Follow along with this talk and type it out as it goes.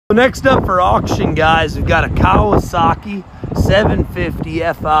So next up for auction, guys, we've got a Kawasaki 750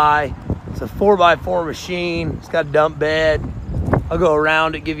 Fi. It's a 4x4 machine. It's got a dump bed. I'll go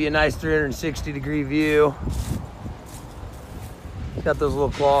around it, give you a nice 360-degree view. It's got those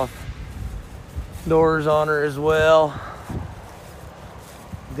little cloth doors on her as well.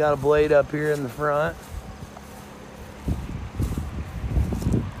 Got a blade up here in the front.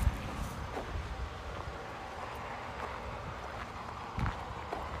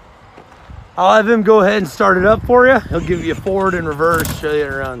 I'll have him go ahead and start it up for you. He'll give you a forward and reverse, show you it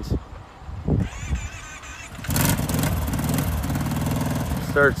runs.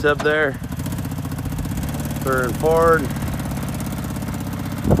 Starts up there, turn forward.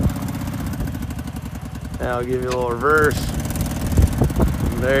 Now I'll give you a little reverse.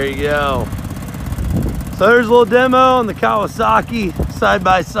 And there you go. So there's a little demo on the Kawasaki side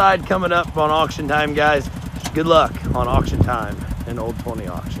by side coming up on auction time, guys. Good luck on auction time and Old 20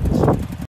 auctions.